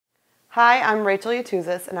Hi, I'm Rachel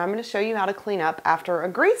Yatuzis, and I'm going to show you how to clean up after a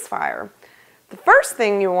grease fire. The first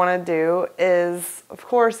thing you want to do is, of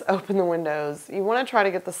course, open the windows. You want to try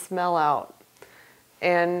to get the smell out.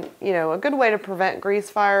 And, a good way to prevent grease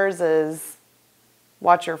fires is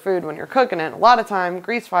watch your food when you're cooking it. A lot of time,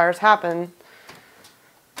 grease fires happen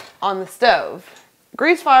on the stove.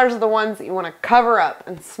 Grease fires are the ones that you want to cover up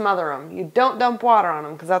and smother them. You don't dump water on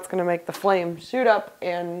them because that's going to make the flame shoot up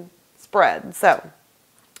and spread. So,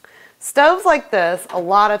 stoves like this, a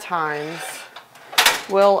lot of times,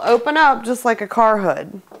 will open up just like a car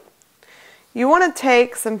hood. You want to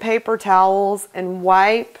take some paper towels and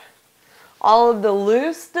wipe all of the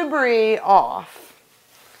loose debris off.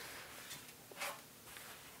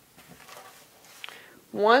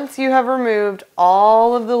 Once you have removed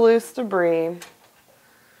all of the loose debris,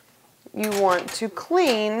 you want to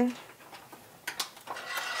clean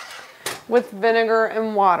with vinegar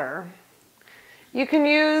and water. You can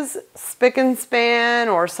use spick and span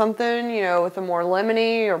or something, with a more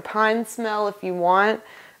lemony or pine smell if you want.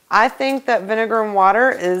 I think that vinegar and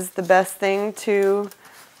water is the best thing to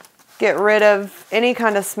get rid of any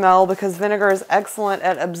kind of smell because vinegar is excellent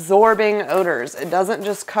at absorbing odors. It doesn't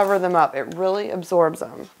just cover them up, it really absorbs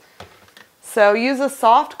them. So use a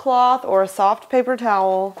soft cloth or a soft paper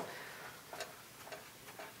towel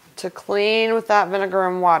to clean with that vinegar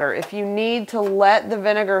and water. If you need to let the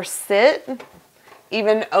vinegar sit,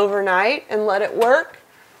 even overnight, and let it work,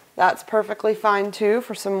 that's perfectly fine too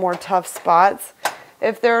for some more tough spots.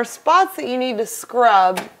 If there are spots that you need to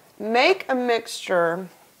scrub, make a mixture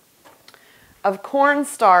of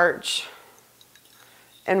cornstarch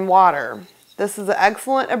and water. This is an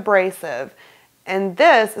excellent abrasive, and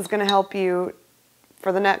this is going to help you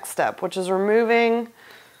for the next step, which is removing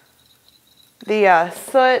the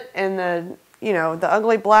soot and the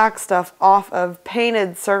ugly black stuff off of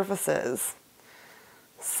painted surfaces.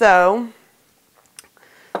 So,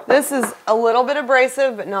 this is a little bit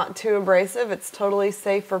abrasive, but not too abrasive. It's totally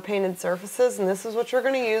safe for painted surfaces, and this is what you're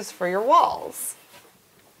going to use for your walls.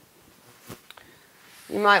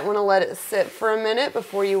 You might want to let it sit for a minute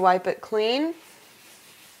before you wipe it clean.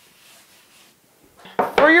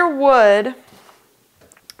 For your wood,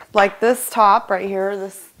 like this top right here,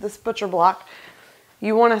 this butcher block,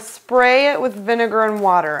 you want to spray it with vinegar and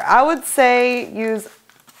water. I would say use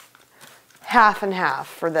half and half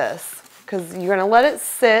for this because you're going to let it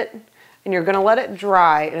sit and you're going to let it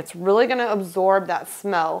dry, and it's really going to absorb that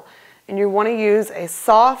smell. And you want to use a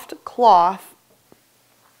soft cloth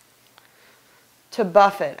to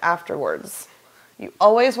buff it afterwards. You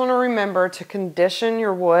always want to remember to condition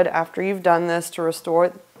your wood after you've done this to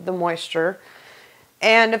restore the moisture.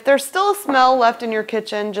 And if there's still a smell left in your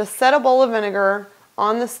kitchen, just set a bowl of vinegar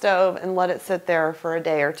on the stove and let it sit there for a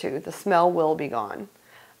day or two. The smell will be gone.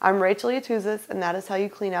 I'm Rachel Yatuzis, and that is how you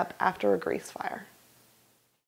clean up after a grease fire.